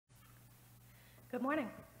Good morning.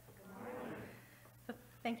 So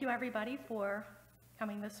thank you everybody for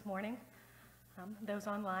coming this morning, those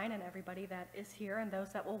online and everybody that is here and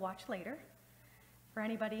those that will watch later. For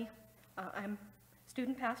anybody, I'm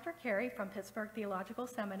student pastor Carrie from Pittsburgh Theological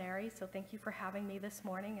Seminary, so thank you for having me this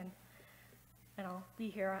morning, and I'll be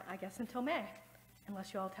here, I guess, until May,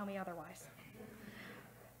 unless you all tell me otherwise.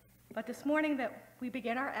 But this morning that we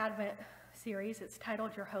begin our Advent series, it's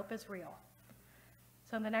titled Your Hope is Real.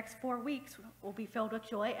 So in the next 4 weeks, we'll be filled with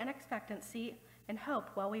joy and expectancy and hope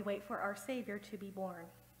while we wait for our Savior to be born.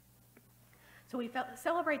 So we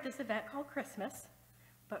celebrate this event called Christmas,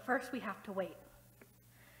 but first we have to wait.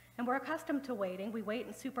 And we're accustomed to waiting. We wait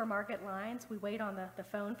in supermarket lines. We wait on the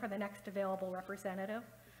phone for the next available representative.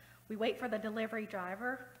 We wait for the delivery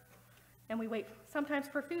driver. And we wait sometimes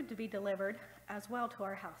for food to be delivered as well to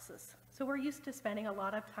our houses. So we're used to spending a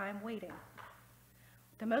lot of time waiting.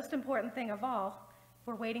 The most important thing of all,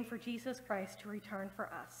 we're waiting for Jesus Christ to return for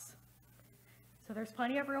us. So there's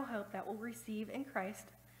plenty of real hope that we'll receive in Christ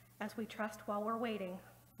as we trust while we're waiting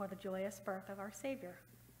for the joyous birth of our Savior.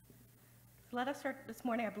 So let us start this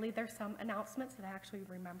morning. I believe there's some announcements that I actually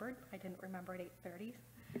remembered. I didn't remember at 8:30.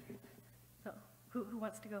 So who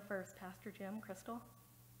wants to go first? Pastor Jim, Crystal?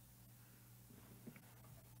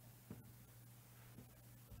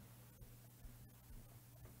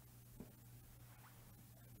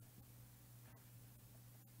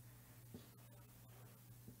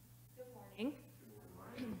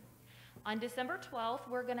 On December 12th,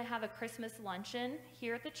 we're going to have a Christmas luncheon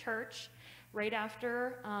here at the church right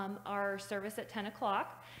after our service at 10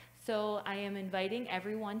 o'clock. So I am inviting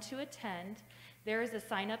everyone to attend. There is a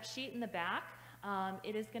sign-up sheet in the back.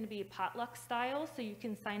 It is going to be potluck style, so you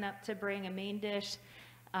can sign up to bring a main dish,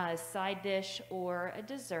 a side dish, or a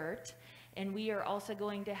dessert. And we are also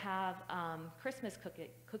going to have Christmas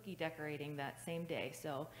cookie decorating that same day.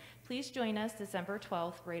 So please join us December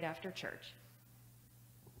 12th right after church.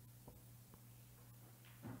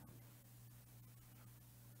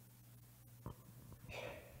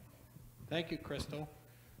 Thank you, Crystal.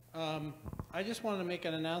 I just wanted to make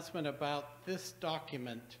an announcement about this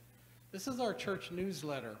document. This is our church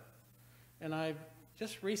newsletter, and I've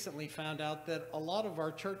just recently found out that a lot of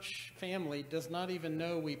our church family does not even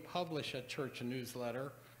know we publish a church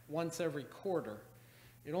newsletter once every quarter.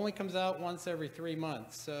 It only comes out once every 3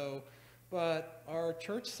 months. But our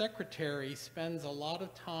church secretary spends a lot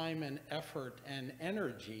of time and effort and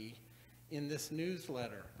energy in this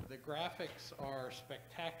newsletter. The graphics are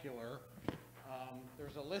spectacular.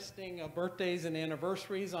 There's a listing of birthdays and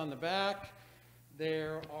anniversaries on the back.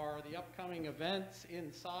 There are the upcoming events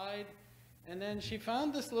inside. And then she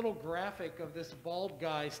found this little graphic of this bald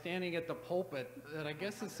guy standing at the pulpit that I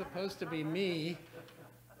guess is supposed to be me.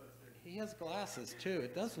 He has glasses too.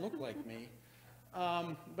 It does look like me.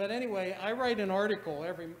 But anyway, I write an article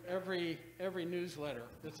every newsletter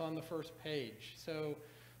that's on the first page. So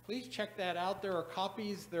please check that out. There are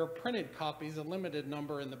copies, there are printed copies, a limited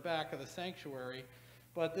number in the back of the sanctuary.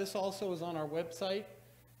 But this also is on our website.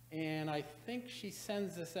 And I think she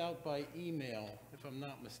sends this out by email, if I'm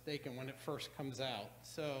not mistaken, when it first comes out.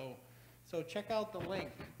 So check out the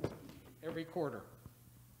link every quarter.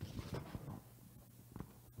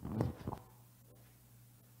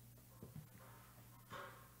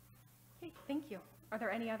 Okay, thank you. Are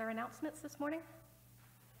there any other announcements this morning?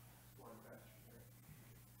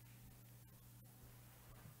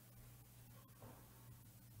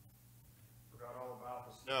 Forgot all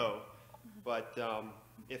about the snow, but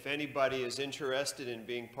if anybody is interested in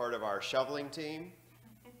being part of our shoveling team,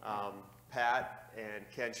 Pat and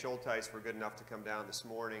Ken Schulteis were good enough to come down this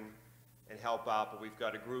morning and help out, but we've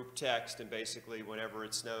got a group text, and basically whenever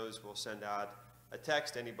it snows, we'll send out a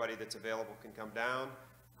text. Anybody that's available can come down.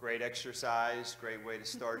 Great exercise, great way to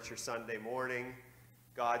start your Sunday morning.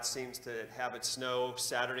 God seems to have it snow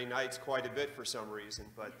Saturday nights quite a bit for some reason,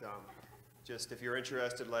 but just if you're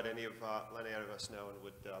interested, let any of us know, and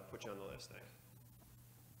would put you on the list. Thanks.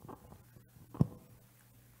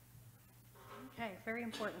 Okay, very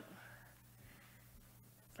important.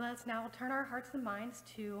 So let's now turn our hearts and minds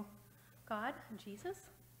to God and Jesus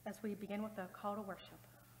as we begin with the call to worship.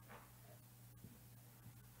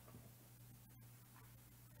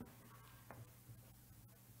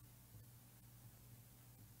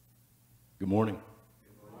 Good morning.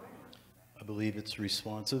 Good morning. I believe it's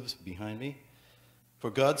responsive behind me. For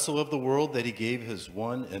God so loved the world that he gave his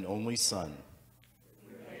one and only Son.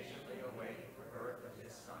 We patiently await the birth of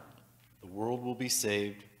his Son. The world will be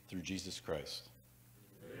saved through Jesus Christ.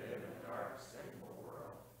 We live in a dark, sinful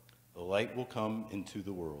world. The light will come into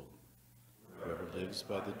the world. Whoever lives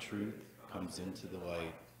by the truth comes into the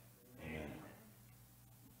light. Amen.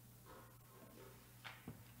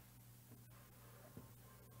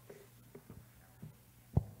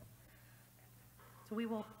 So we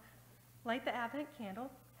will light the Advent candle,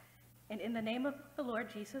 and in the name of the Lord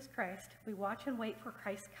Jesus Christ, we watch and wait for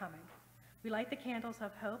Christ's coming. We light the candles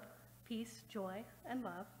of hope, peace, joy, and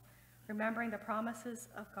love, remembering the promises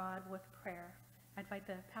of God with prayer. I invite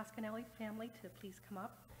the Pasquinelli family to please come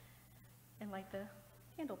up and light the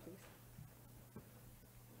candle, please.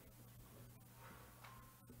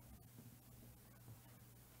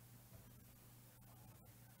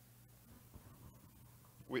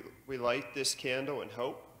 We light this candle in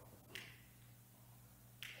hope.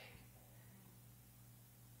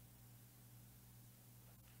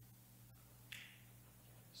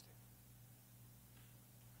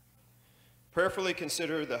 Prayerfully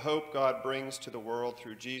consider the hope God brings to the world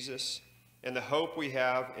through Jesus and the hope we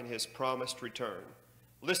have in his promised return.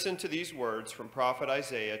 Listen to these words from Prophet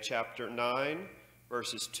Isaiah chapter 9,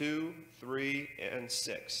 verses 2, 3, and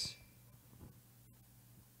 6.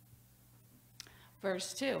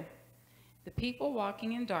 Verse 2, the people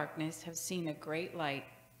walking in darkness have seen a great light.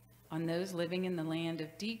 On those living in the land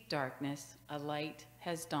of deep darkness, a light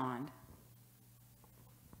has dawned.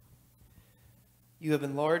 You have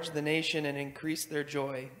enlarged the nation and increased their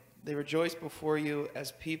joy. They rejoice before you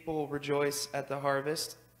as people rejoice at the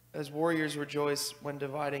harvest, as warriors rejoice when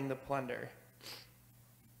dividing the plunder.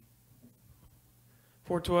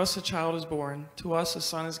 For to us a child is born, to us a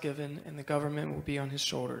son is given, and the government will be on his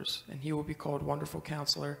shoulders, and he will be called Wonderful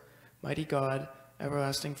Counselor, Mighty God,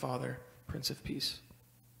 Everlasting Father, Prince of Peace.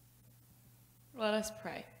 Let us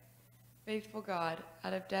pray. Faithful God,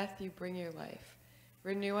 out of death you bring your life.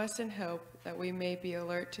 Renew us in hope that we may be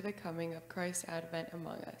alert to the coming of Christ's advent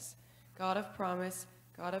among us. God of promise,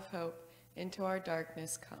 God of hope, into our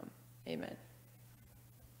darkness come. Amen.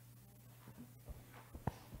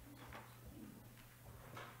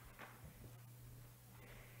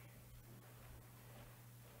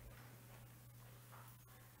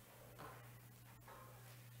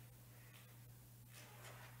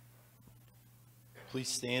 Please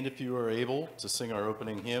stand if you are able to sing our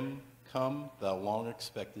opening hymn, Come, Thou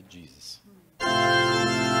Long-Expected Jesus.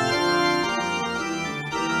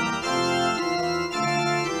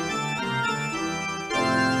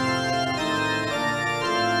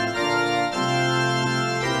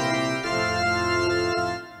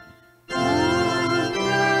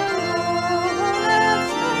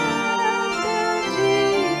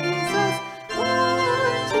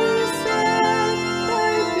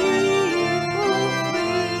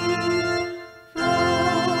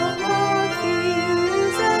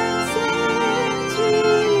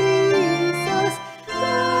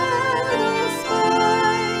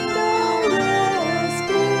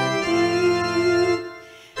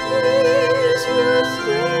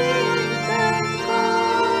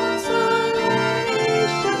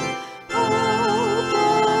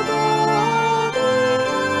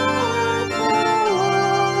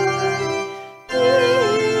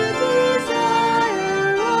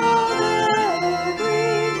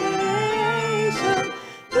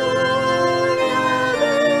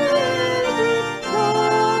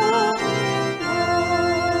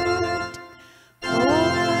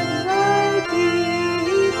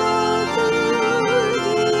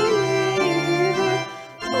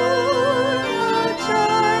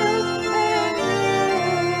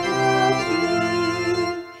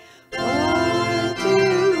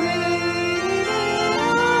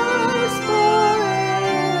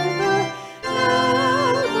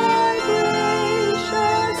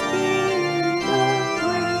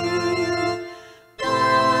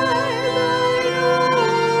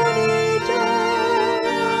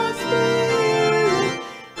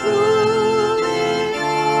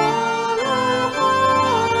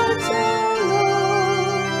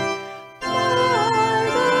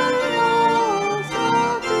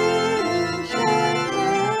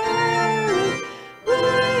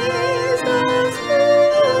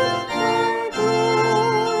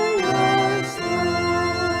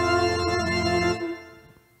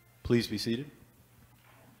 Please be seated.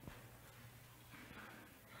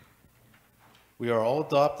 We are all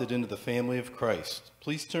adopted into the family of Christ.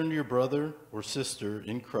 Please turn to your brother or sister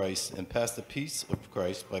in Christ and pass the peace of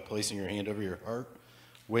Christ by placing your hand over your heart,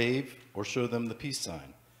 wave, or show them the peace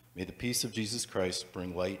sign. May the peace of Jesus Christ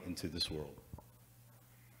bring light into this world.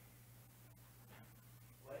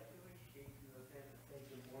 What do we shape you of him to take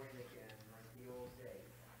the morning again like the old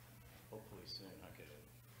days? Hopefully soon. Okay.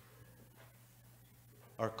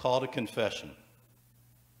 Our call to confession.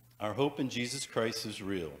 Our hope in Jesus Christ is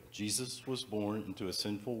real. Jesus was born into a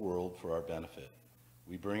sinful world for our benefit.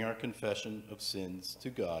 We bring our confession of sins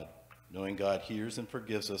to God, knowing God hears and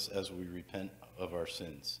forgives us as we repent of our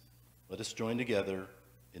sins. Let us join together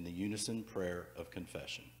in the unison prayer of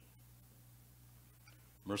confession.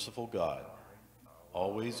 Merciful God,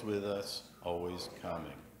 always with us, always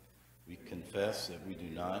coming, we confess that we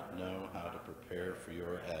do not know how to prepare for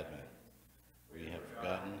your advent. We have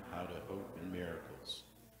forgotten how to hope in miracles.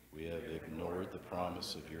 We have ignored the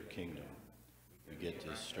promise of your kingdom. We get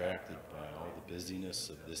distracted by all the busyness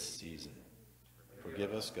of this season.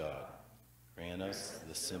 Forgive us, God. Grant us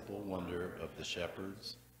the simple wonder of the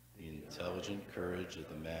shepherds, the intelligent courage of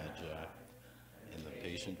the Magi, and the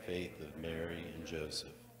patient faith of Mary and Joseph,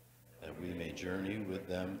 that we may journey with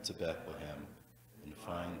them to Bethlehem and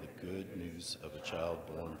find the good news of a child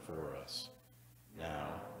born for us.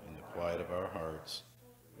 Now, in the quiet of our hearts,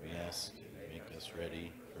 we ask you to make us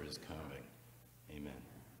ready for his coming. Amen.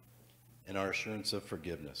 And our assurance of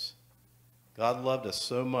forgiveness. God loved us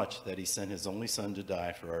so much that he sent his only Son to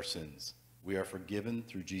die for our sins. We are forgiven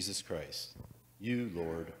through Jesus Christ. You,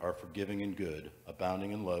 Lord, are forgiving and good,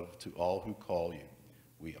 abounding in love to all who call you.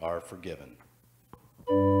 We are forgiven.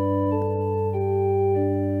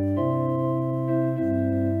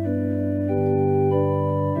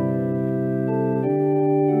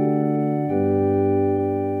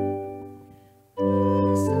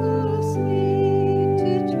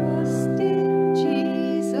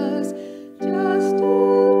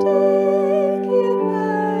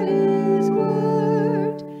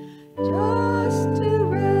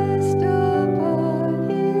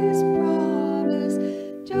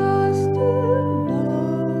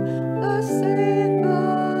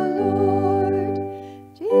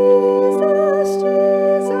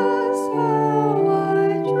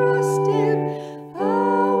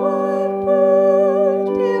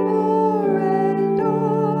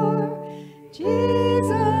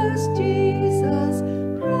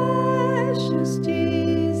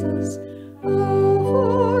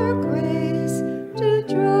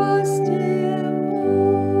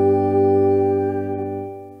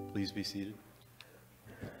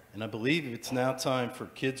 It's now time for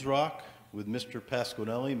Kids Rock with Mr.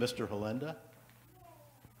 Pasquinelli, Mr. Helenda.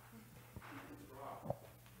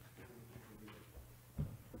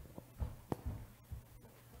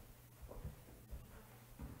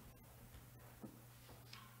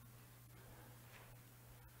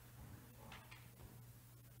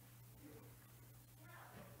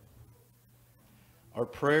 Our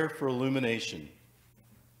prayer for illumination.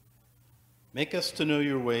 Make us to know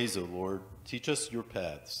your ways, O Lord. Teach us your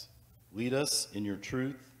paths. Lead us in your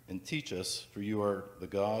truth and teach us, for you are the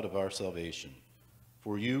God of our salvation.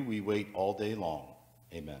 For you we wait all day long.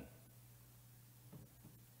 Amen.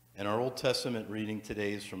 And our Old Testament reading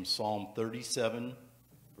today is from Psalm 37,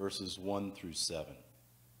 verses 1 through 7.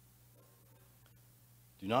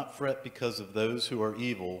 Do not fret because of those who are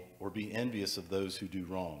evil, or be envious of those who do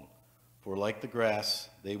wrong. For like the grass,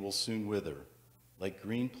 they will soon wither. Like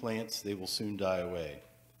green plants, they will soon die away.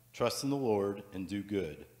 Trust in the Lord and do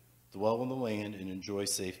good. Dwell in the land and enjoy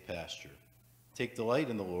safe pasture. Take delight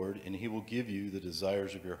in the Lord, and he will give you the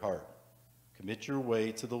desires of your heart. Commit your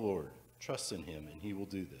way to the Lord. Trust in him, and he will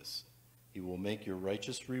do this. He will make your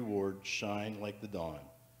righteous reward shine like the dawn,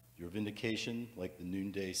 your vindication like the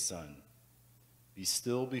noonday sun. Be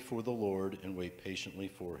still before the Lord and wait patiently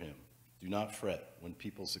for him. Do not fret when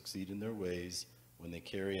people succeed in their ways, when they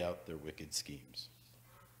carry out their wicked schemes.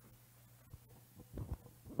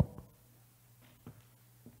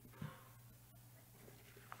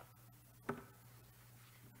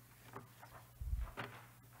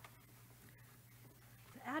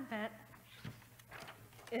 Advent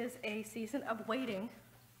is a season of waiting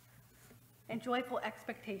and joyful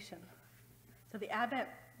expectation. So the Advent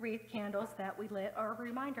wreath candles that we lit are a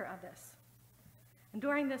reminder of this. And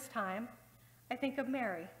during this time, I think of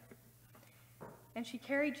Mary. And she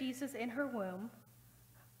carried Jesus in her womb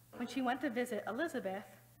when she went to visit Elizabeth,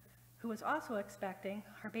 who was also expecting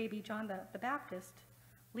her baby John the Baptist,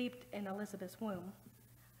 leaped in Elizabeth's womb.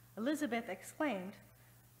 Elizabeth exclaimed,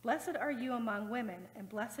 "Blessed are you among women, and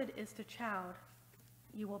blessed is the child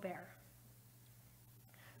you will bear."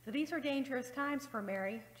 So these are dangerous times for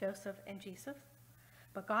Mary, Joseph, and Jesus,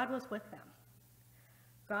 but God was with them.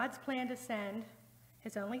 God's plan to send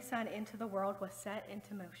his only son into the world was set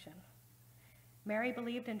into motion. Mary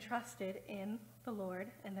believed and trusted in the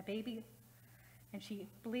Lord and the baby, and she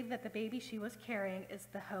believed that the baby she was carrying is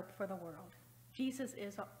the hope for the world. Jesus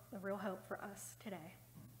is the real hope for us today.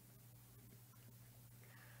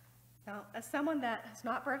 Now, as someone that has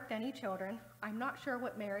not birthed any children, I'm not sure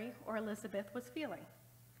what Mary or Elizabeth was feeling.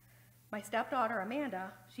 My stepdaughter,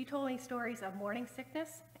 Amanda, she told me stories of morning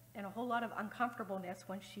sickness and a whole lot of uncomfortableness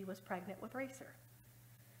when she was pregnant with Racer.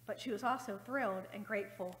 But she was also thrilled and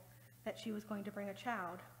grateful that she was going to bring a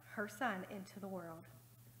child, her son, into the world.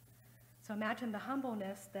 So imagine the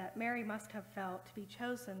humbleness that Mary must have felt to be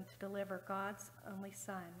chosen to deliver God's only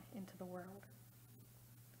Son into the world.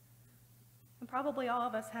 And probably all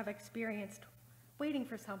of us have experienced waiting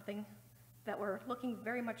for something that we're looking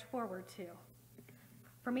very much forward to.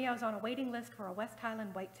 For me, I was on a waiting list for a West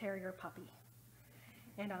Highland White Terrier puppy.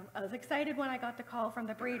 And I was excited when I got the call from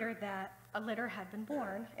the breeder that a litter had been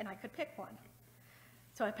born and I could pick one.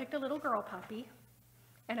 So I picked a little girl puppy,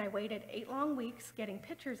 and I waited 8 long weeks getting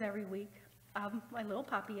pictures every week of my little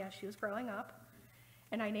puppy as she was growing up,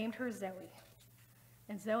 and I named her Zoe.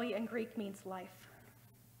 And Zoe in Greek means life.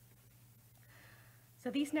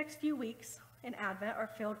 So these next few weeks in Advent are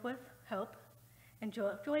filled with hope and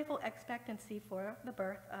joyful expectancy for the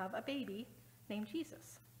birth of a baby named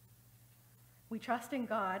Jesus. We trust in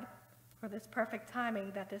God for this perfect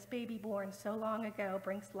timing that this baby born so long ago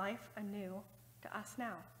brings life anew to us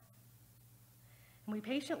now. And we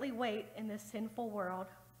patiently wait in this sinful world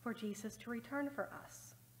for Jesus to return for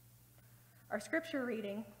us. Our scripture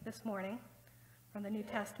reading this morning from the New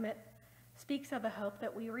Testament speaks of the hope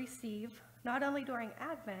that we receive not only during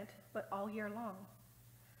Advent, but all year long.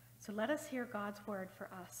 So let us hear God's word for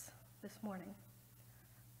us this morning.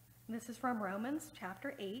 And this is from Romans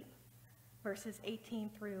chapter 8, verses 18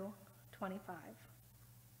 through 25.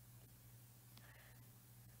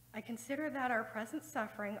 I consider that our present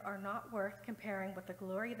suffering are not worth comparing with the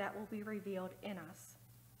glory that will be revealed in us.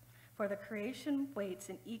 For the creation waits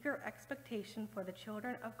in eager expectation for the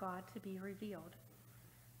children of God to be revealed.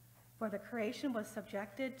 For the creation was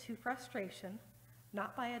subjected to frustration,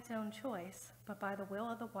 not by its own choice, but by the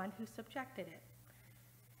will of the one who subjected it,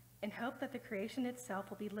 in hope that the creation itself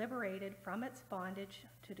will be liberated from its bondage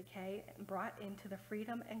to decay and brought into the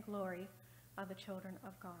freedom and glory of the children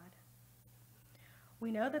of God.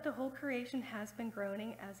 We know that the whole creation has been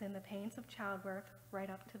groaning as in the pains of childbirth right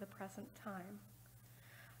up to the present time.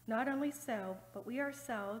 Not only so, but we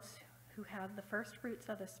ourselves who have the first fruits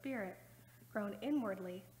of the Spirit groan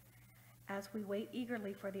inwardly as we wait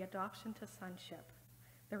eagerly for the adoption to sonship,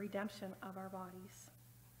 the redemption of our bodies.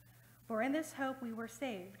 For in this hope we were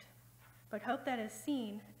saved, but hope that is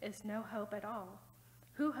seen is no hope at all.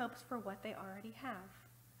 Who hopes for what they already have?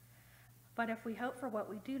 But if we hope for what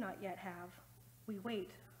we do not yet have, we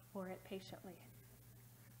wait for it patiently.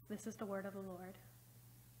 This is the word of the Lord.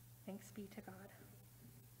 Thanks be to God.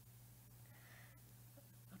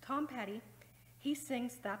 Tom Petty, he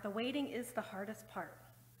sings that the waiting is the hardest part.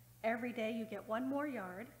 Every day you get one more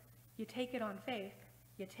yard, you take it on faith,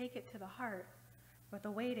 you take it to the heart, but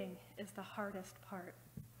the waiting is the hardest part.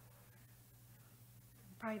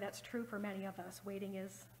 Probably that's true for many of us. Waiting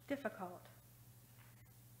is difficult.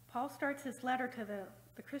 Paul starts his letter to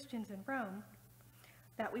the Christians in Rome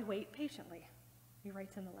that we wait patiently. He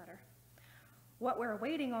writes in the letter, what we're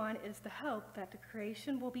waiting on is the hope that the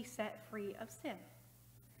creation will be set free of sin.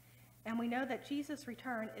 And we know that Jesus'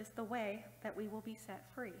 return is the way that we will be set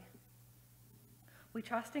free. We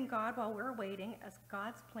trust in God while we're waiting as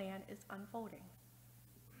God's plan is unfolding.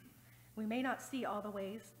 We may not see all the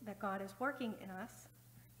ways that God is working in us.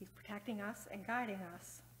 He's protecting us and guiding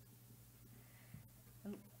us.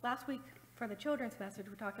 And last week, for the children's message,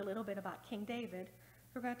 we talked a little bit about King David.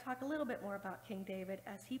 We're going to talk a little bit more about King David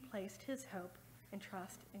as he placed his hope and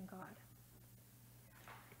trust in God.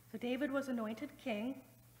 So David was anointed king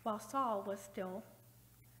while Saul was still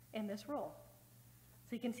in this role.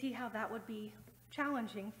 So you can see how that would be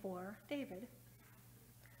challenging for David.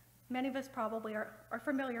 Many of us probably are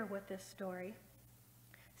familiar with this story.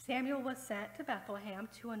 Samuel was sent to Bethlehem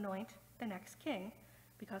to anoint the next king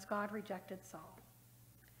because God rejected Saul.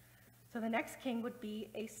 So the next king would be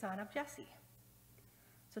a son of Jesse.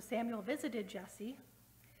 So Samuel visited Jesse,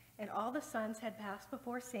 and all the sons had passed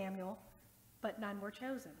before Samuel, but none were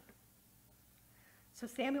chosen. So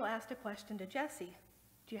Samuel asked a question to Jesse,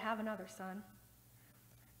 do you have another son?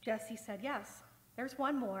 Jesse said, yes, there's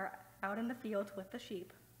one more out in the fields with the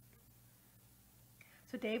sheep.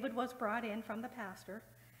 So David was brought in from the pasture,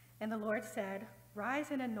 and the Lord said,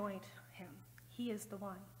 rise and anoint him. He is the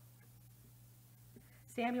one.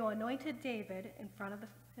 Samuel anointed David in front of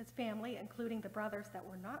his family, including the brothers that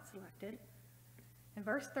were not selected. And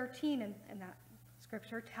verse 13 in that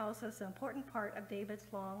scripture tells us an important part of David's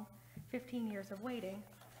long 15 years of waiting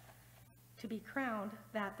to be crowned,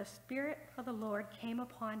 that the Spirit of the Lord came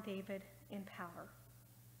upon David in power.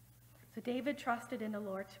 So David trusted in the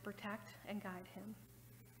Lord to protect and guide him.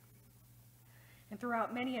 And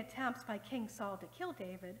throughout many attempts by King Saul to kill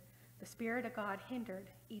David, the Spirit of God hindered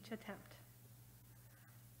each attempt.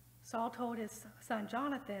 Saul told his son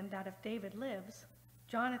Jonathan that if David lives,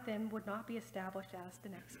 Jonathan would not be established as the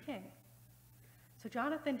next king. So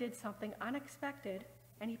Jonathan did something unexpected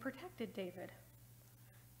and he protected David.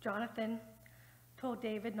 Jonathan told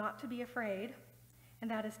David not to be afraid and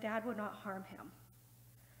that his dad would not harm him.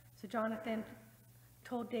 So Jonathan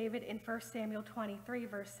told David in 1 Samuel 23,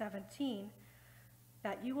 verse 17,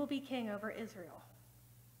 that you will be king over Israel,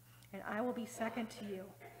 and I will be second to you.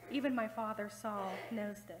 Even my father Saul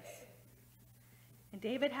knows this. And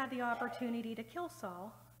David had the opportunity to kill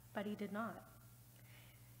Saul, but he did not.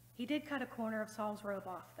 He did cut a corner of Saul's robe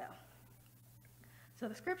off, though. So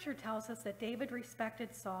the scripture tells us that David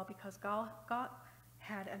respected Saul because God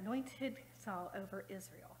had anointed Saul over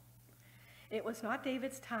Israel. It was not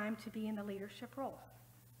David's time to be in the leadership role.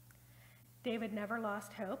 David never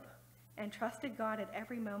lost hope and trusted God at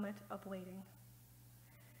every moment of waiting.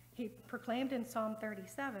 He proclaimed in Psalm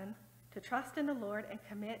 37 to trust in the Lord and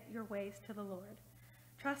commit your ways to the Lord.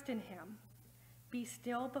 Trust in him. Be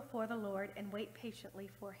still before the Lord and wait patiently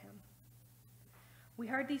for him. We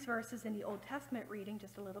heard these verses in the Old Testament reading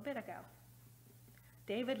just a little bit ago.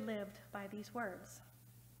 David lived by these words.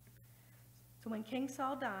 So when King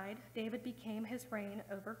Saul died, David became his reign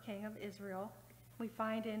over king of Israel. We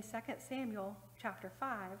find in 2 Samuel chapter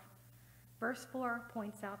 5, verse 4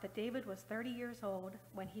 points out that David was 30 years old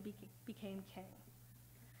when he became king.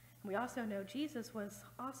 We also know Jesus was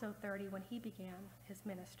also 30 when he began his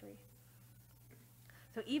ministry.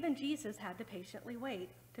 So even Jesus had to patiently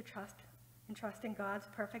wait to trust in God's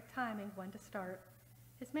perfect timing when to start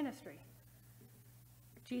his ministry.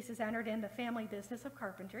 Jesus entered in the family business of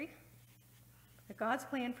carpentry. But God's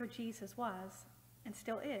plan for Jesus was, and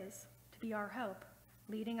still is, to be our hope,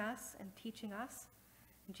 leading us and teaching us.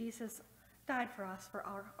 And Jesus died for us for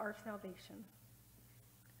our salvation.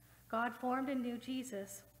 God formed and knew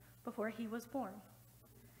Jesus before he was born.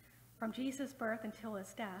 From Jesus' birth until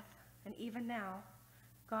his death, and even now,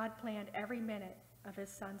 God planned every minute of his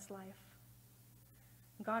son's life.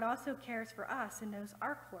 God also cares for us and knows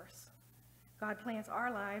our course. God plans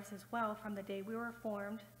our lives as well from the day we were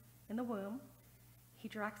formed in the womb. He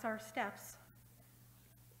directs our steps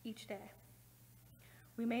each day.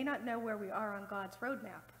 We may not know where we are on God's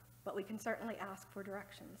roadmap, but we can certainly ask for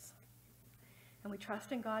directions. And we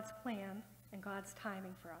trust in God's plan and God's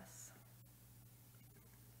timing for us.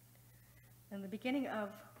 In the beginning of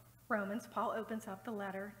Romans, Paul opens up the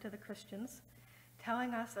letter to the Christians,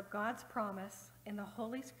 telling us of God's promise in the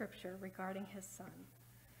Holy Scripture regarding his son,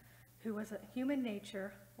 who was a human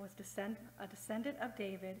nature, was a descendant of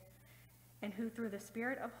David, and who through the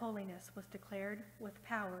Spirit of holiness was declared with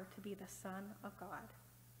power to be the Son of God.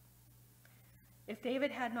 If David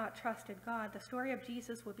had not trusted God, the story of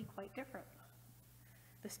Jesus would be quite different.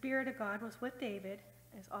 The Spirit of God was with David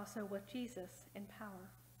and is also with Jesus in power.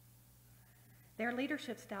 Their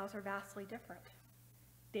leadership styles are vastly different.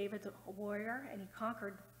 David's a warrior, and he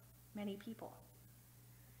conquered many people.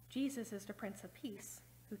 Jesus is the Prince of Peace,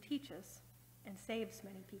 who teaches and saves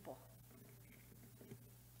many people.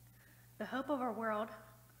 The hope of our world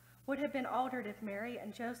would have been altered if Mary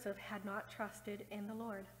and Joseph had not trusted in the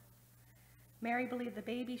Lord. Mary believed the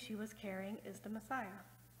baby she was carrying is the Messiah.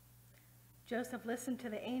 Joseph listened to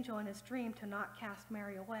the angel in his dream to not cast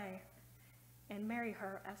Mary away and marry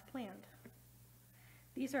her as planned.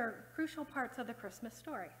 These are crucial parts of the Christmas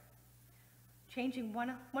story. Changing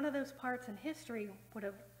one of those parts in history would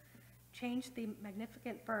have changed the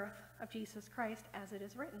magnificent birth of Jesus Christ as it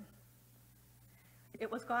is written.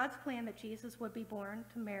 It was God's plan that Jesus would be born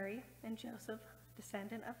to Mary and Joseph,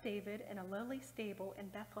 descendant of David, in a lowly stable in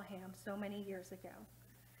Bethlehem so many years ago.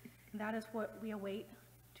 And that is what we await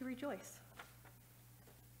to rejoice.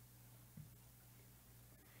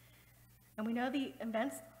 And we know the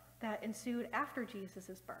events that ensued after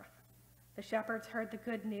Jesus' birth. The shepherds heard the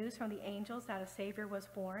good news from the angels that a Savior was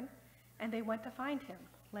born, and they went to find him,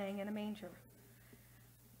 laying in a manger.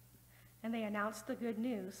 And they announced the good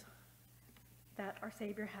news that our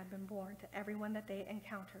Savior had been born to everyone that they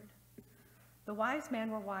encountered. The wise men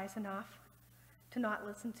were wise enough to not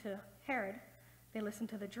listen to Herod. They listened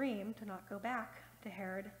to the dream to not go back to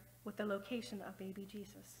Herod with the location of baby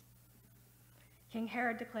Jesus. King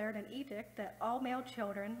Herod declared an edict that all male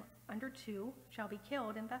children under 2 shall be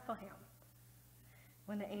killed in Bethlehem.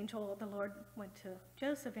 When the angel of the Lord went to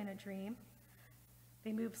Joseph in a dream,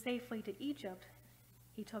 they moved safely to Egypt.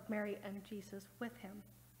 He took Mary and Jesus with him.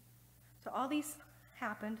 So all these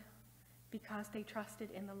happened because they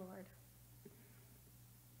trusted in the Lord.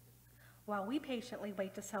 While we patiently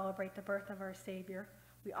wait to celebrate the birth of our Savior,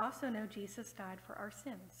 we also know Jesus died for our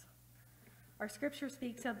sins. Our scripture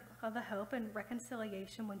speaks of the hope and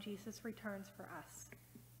reconciliation when Jesus returns for us.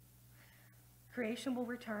 Creation will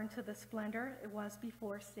return to the splendor it was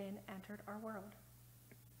before sin entered our world.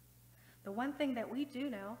 The one thing that we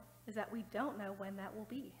do know is that we don't know when that will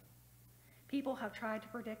be. People have tried to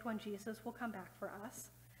predict when Jesus will come back for us.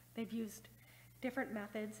 They've used different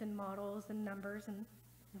methods and models and numbers and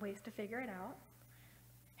ways to figure it out.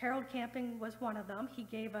 Harold Camping was one of them. He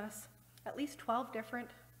gave us at least 12 different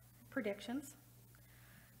predictions.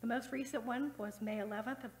 The most recent one was May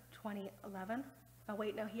 11th of 2011. Oh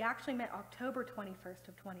wait, no, he actually meant October 21st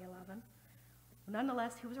of 2011.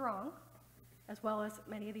 Nonetheless, he was wrong, as well as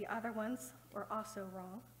many of the other ones were also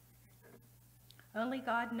wrong. Only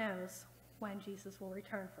God knows when Jesus will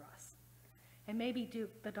return for us. And maybe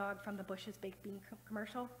Duke, the dog from the Bush's Baked Bean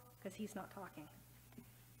commercial, because he's not talking.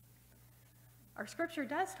 Our scripture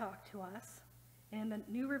does talk to us. In the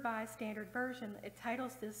New Revised Standard Version, it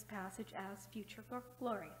titles this passage as Future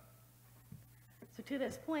Glory. So to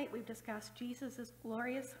this point, we've discussed Jesus'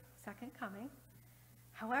 glorious second coming.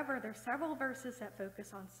 However, there are several verses that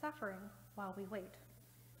focus on suffering while we wait.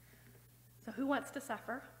 So who wants to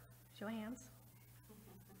suffer? Show of hands.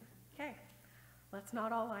 Okay, let's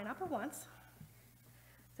not all line up at once.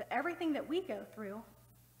 So everything that we go through,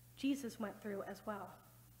 Jesus went through as well.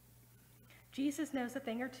 Jesus knows a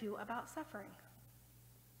thing or two about suffering.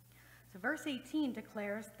 So verse 18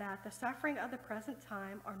 declares that the suffering of the present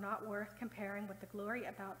time are not worth comparing with the glory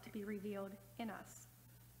about to be revealed in us.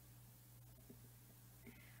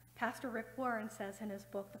 Pastor Rick Warren says in his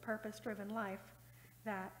book, The Purpose-Driven Life,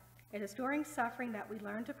 that it is during suffering that we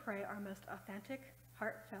learn to pray our most authentic,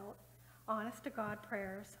 heartfelt, honest-to-God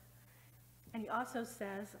prayers. And he also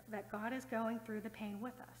says that God is going through the pain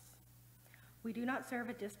with us. We do not serve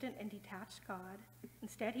a distant and detached God.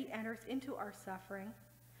 Instead, he enters into our suffering.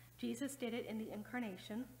 Jesus did it in the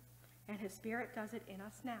incarnation, and his Spirit does it in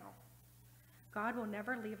us now. God will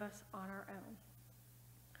never leave us on our own.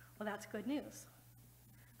 Well, that's good news.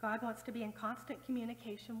 God wants to be in constant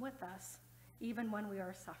communication with us, even when we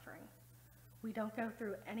are suffering. We don't go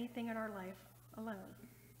through anything in our life alone.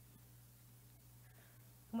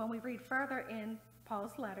 When we read further in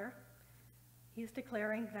Paul's letter, he's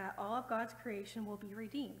declaring that all of God's creation will be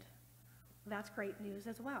redeemed. Well, that's great news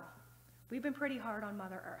as well. We've been pretty hard on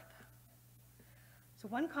Mother Earth. So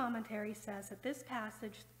one commentary says that this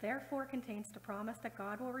passage therefore contains the promise that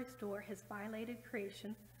God will restore his violated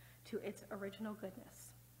creation to its original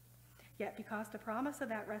goodness. Yet because the promise of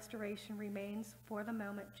that restoration remains for the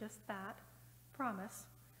moment just that, promise,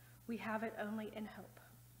 we have it only in hope.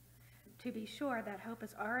 To be sure, that hope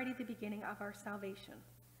is already the beginning of our salvation,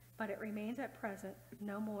 but it remains at present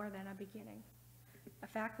no more than a beginning, a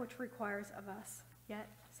fact which requires of us yet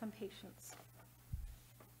some patience.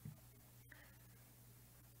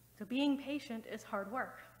 So being patient is hard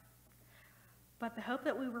work, but the hope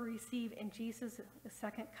that we will receive in Jesus'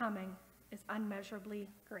 second coming is unmeasurably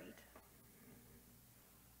great.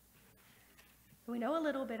 We know a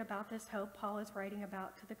little bit about this hope Paul is writing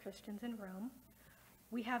about to the Christians in Rome.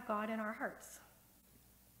 We have God in our hearts,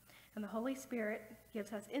 and the Holy Spirit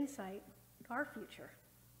gives us insight to our future.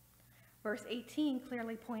 Verse 18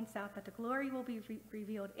 clearly points out that the glory will be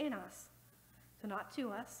revealed in us, so not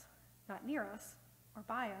to us, not near us, or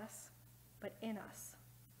by us, but in us.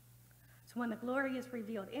 So when the glory is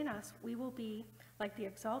revealed in us, we will be like the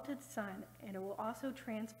exalted sun, and it will also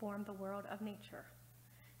transform the world of nature,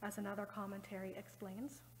 as another commentary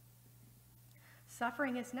explains.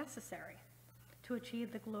 Suffering is necessary to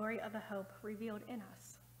achieve the glory of the hope revealed in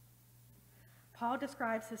us. Paul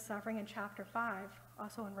describes his suffering in chapter 5,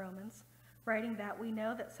 also in Romans, writing that we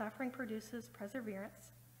know that suffering produces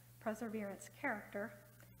perseverance, perseverance character,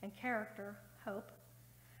 and character hope.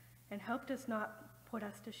 And hope does not put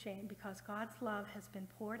us to shame because God's love has been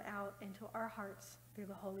poured out into our hearts through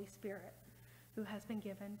the Holy Spirit, who has been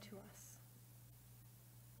given to us.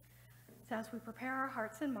 So as we prepare our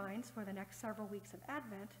hearts and minds for the next several weeks of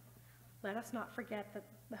Advent, let us not forget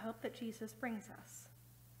the hope that Jesus brings us.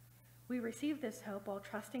 We receive this hope while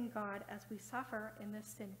trusting God as we suffer in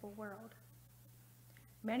this sinful world.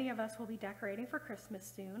 Many of us will be decorating for Christmas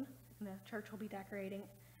soon, and the church will be decorating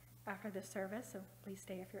after this service, so please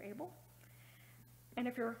stay if you're able. And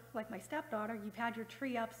if you're like my stepdaughter, you've had your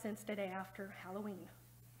tree up since the day after Halloween.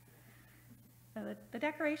 Now, the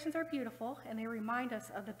decorations are beautiful, and they remind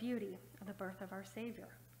us of the beauty of the birth of our Savior.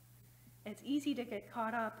 It's easy to get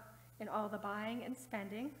caught up in all the buying and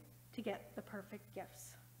spending to get the perfect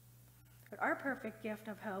gifts. But our perfect gift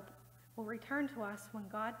of hope will return to us when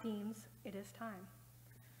God deems it is time.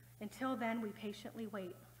 Until then, we patiently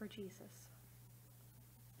wait for Jesus.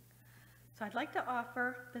 So I'd like to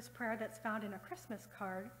offer this prayer that's found in a Christmas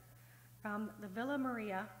card from the Villa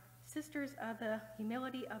Maria, Sisters of the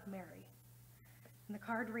Humility of Mary. And the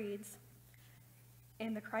card reads,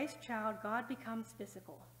 "In the Christ child, God becomes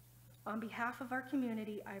physical. On behalf of our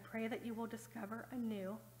community, I pray that you will discover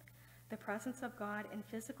anew the presence of God in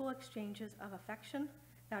physical exchanges of affection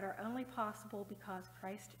that are only possible because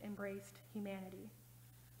Christ embraced humanity.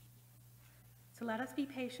 So let us be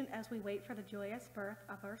patient as we wait for the joyous birth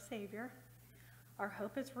of our Savior. Our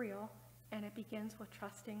hope is real, and it begins with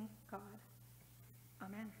trusting God.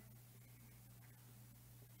 Amen.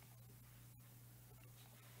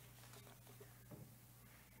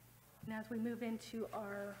 And as we move into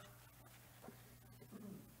our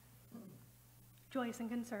joys and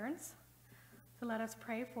concerns, so let us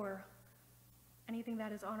pray for anything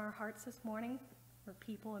that is on our hearts this morning, for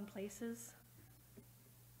people and places.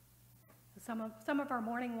 Some of our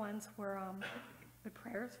morning ones were the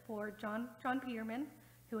prayers for John Peterman,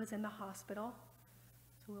 who is in the hospital.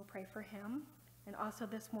 So we'll pray for him. And also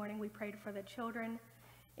this morning we prayed for the children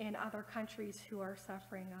in other countries who are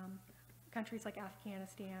suffering, countries like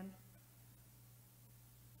Afghanistan.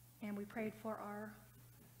 And we prayed for our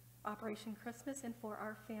Operation Christmas and for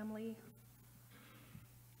our family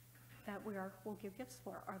that we'll give gifts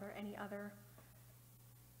for. Are there any other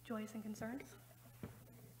joys and concerns?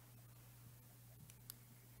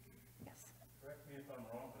 Yes. Correct me if I'm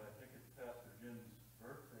wrong, but I think it's Pastor Jim's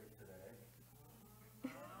birthday today.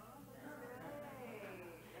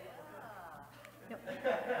 Yep.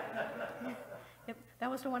 Yep. That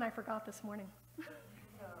was the one I forgot this morning.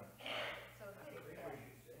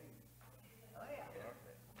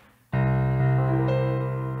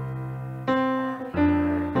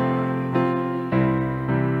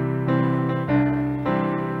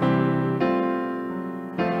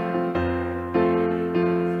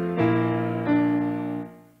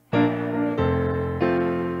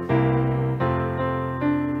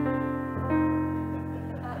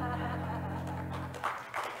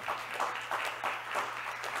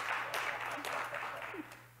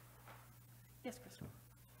 Yes, Crystal.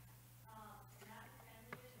 Matt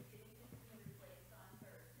family is getting his knee replaced on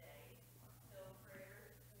Thursday, so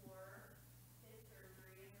prayers for his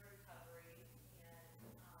surgery and recovery, and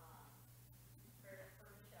prayers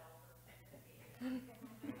for Michelle for sanctification.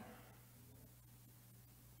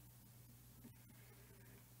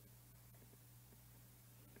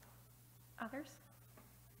 Others?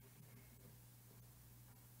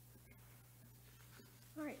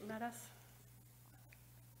 All right, let us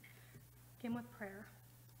begin with prayer.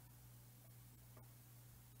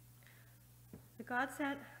 The God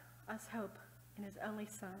sent us hope in his only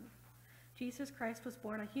Son. Jesus Christ was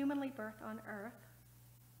born a humanly birth on earth.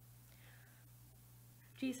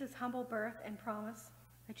 Jesus' humble birth and promise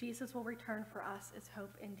that Jesus will return for us is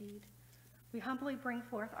hope indeed. We humbly bring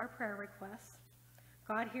forth our prayer requests.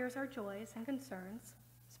 God hears our joys and concerns,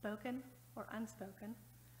 spoken or unspoken.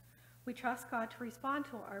 We trust God to respond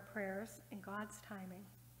to our prayers in God's timing.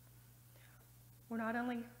 We're not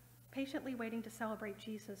only patiently waiting to celebrate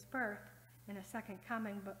Jesus' birth and his second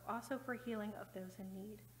coming, but also for healing of those in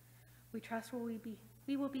need. We trust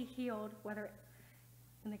we will be healed, whether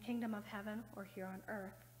in the kingdom of heaven or here on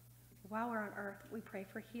earth. While we're on earth, we pray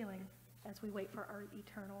for healing as we wait for our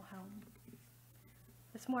eternal home.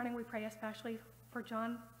 This morning, we pray especially for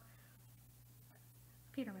John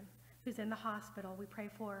Peterman, who's in the hospital. We pray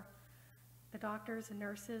for the doctors and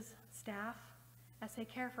nurses, staff, as they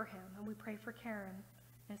care for him. And we pray for Karen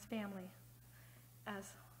and his family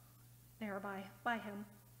as they are by him.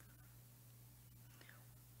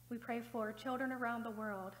 We pray for children around the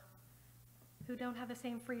world who don't have the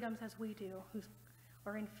same freedoms as we do, who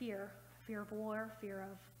are in fear of war, fear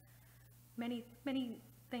of many, many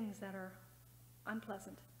things that are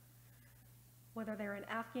unpleasant. Whether they're in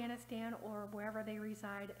Afghanistan or wherever they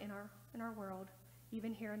reside in our world,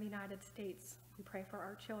 even here in the United States, we pray for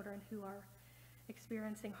our children who are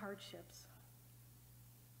experiencing hardships.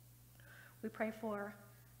 We pray for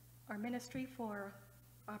our ministry for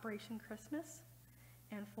Operation Christmas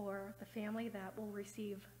and for the family that will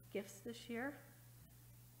receive gifts this year.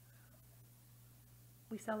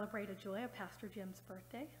 We celebrate a joy of Pastor Jim's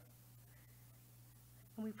birthday.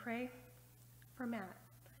 And we pray for Matt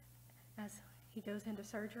as he goes into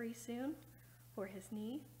surgery soon for his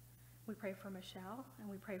knee. We pray for Michelle, and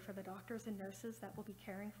we pray for the doctors and nurses that will be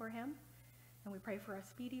caring for him. And we pray for a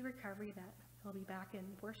speedy recovery that he'll be back in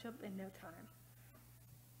worship in no time.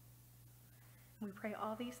 We pray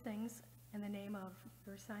all these things in the name of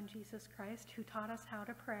your Son, Jesus Christ, who taught us how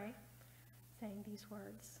to pray, saying these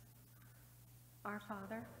words: Our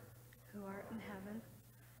Father, who art in heaven,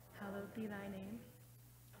 hallowed be thy name.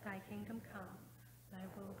 Thy kingdom come, thy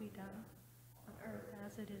will be done, on earth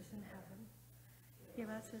as it is in heaven. Give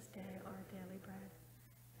us this day our daily bread,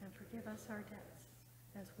 and forgive us our debts,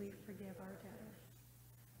 as we forgive our debtors.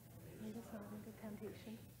 Lead us not into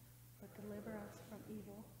temptation, but deliver us from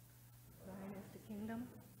evil. Thine is the kingdom,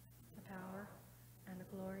 the power, and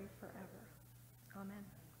the glory forever. Amen.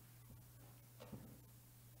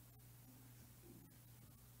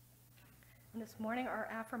 And this morning, our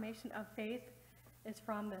affirmation of faith is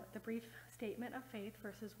from the brief statement of faith,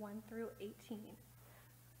 verses 1 through 18.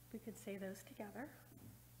 We could say those together.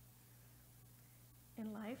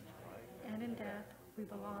 In life and in death, we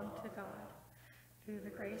belong to God. Through the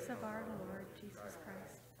grace of our Lord Jesus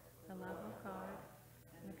Christ, the love of God,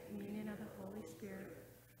 and the communion of the Holy Spirit,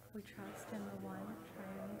 we trust in the one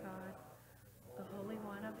triune God, the Holy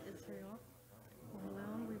One of Israel, whom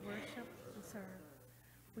alone we worship and serve.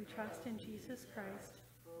 We trust in Jesus Christ,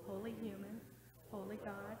 holy human, holy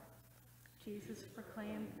God. Jesus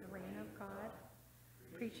proclaimed the reign of God,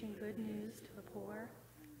 preaching good news to the poor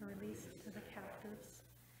and release to the captives,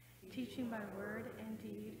 teaching by word and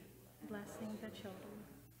deed, blessing the children,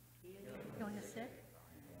 healing the sick,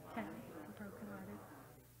 tending the brokenhearted,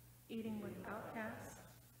 eating with outcasts,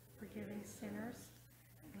 forgiving sinners,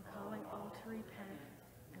 and calling all to repent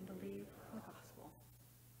and believe in the gospel.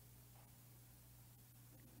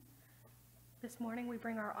 This morning we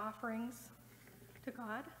bring our offerings to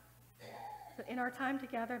God. So in our time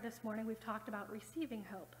together this morning, we've talked about receiving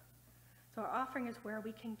hope. So our offering is where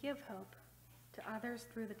we can give hope to others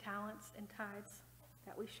through the talents and tithes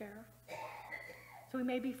that we share. So we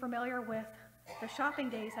may be familiar with the shopping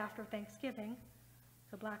days after Thanksgiving.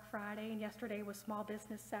 So Black Friday, and yesterday was Small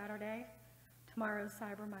Business Saturday. Tomorrow's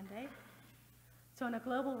Cyber Monday. So in a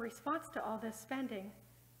global response to all this spending,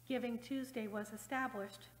 Giving Tuesday was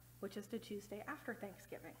established, which is the Tuesday after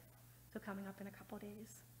Thanksgiving. So coming up in a couple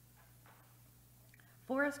days.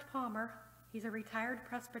 Forrest Palmer, he's a retired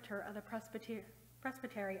presbyter of the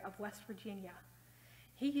Presbytery of West Virginia.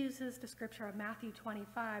 He uses the scripture of Matthew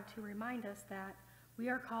 25 to remind us that we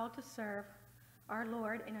are called to serve our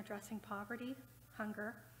Lord in addressing poverty,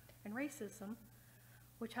 hunger, and racism,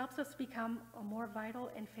 which helps us become a more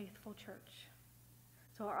vital and faithful church.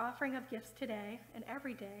 So our offering of gifts today and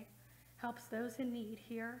every day helps those in need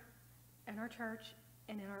here in our church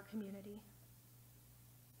and in our community.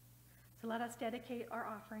 So let us dedicate our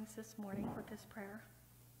offerings this morning with this prayer.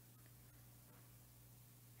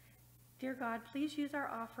 Dear God, please use our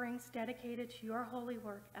offerings dedicated to your holy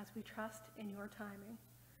work as we trust in your timing.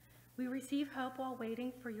 We receive hope while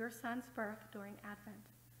waiting for your Son's birth during Advent.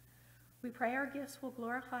 We pray our gifts will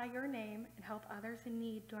glorify your name and help others in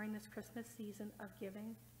need during this Christmas season of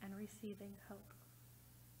giving and receiving hope.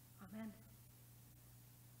 Amen.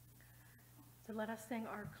 So let us sing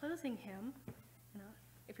our closing hymn.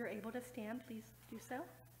 If you're able to stand, please do so.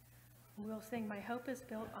 We'll sing, My Hope is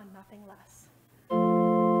Built on Nothing Less.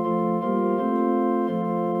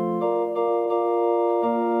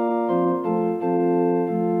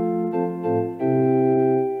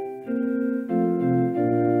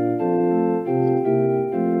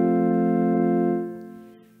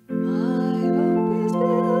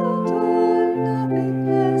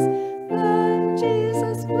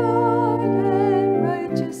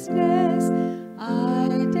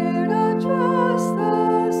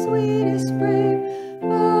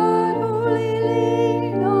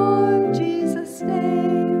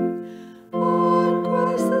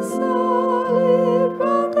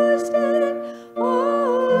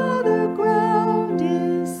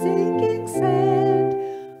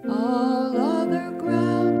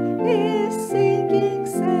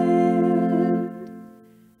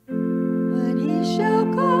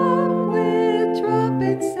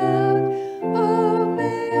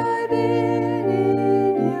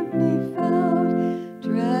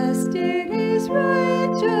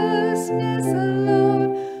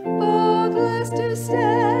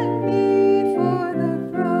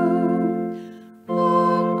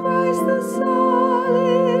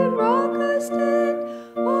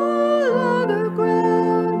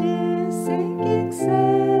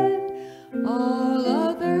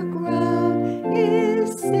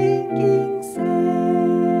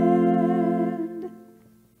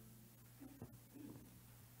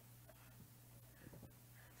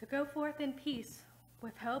 In peace,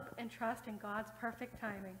 with hope and trust in God's perfect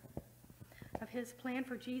timing of his plan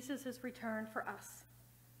for Jesus' return for us.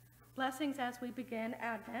 Blessings as we begin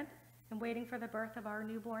Advent and waiting for the birth of our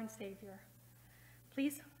newborn Savior.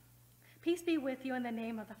 Peace be with you in the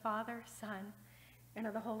name of the Father, Son, and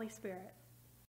of the Holy Spirit.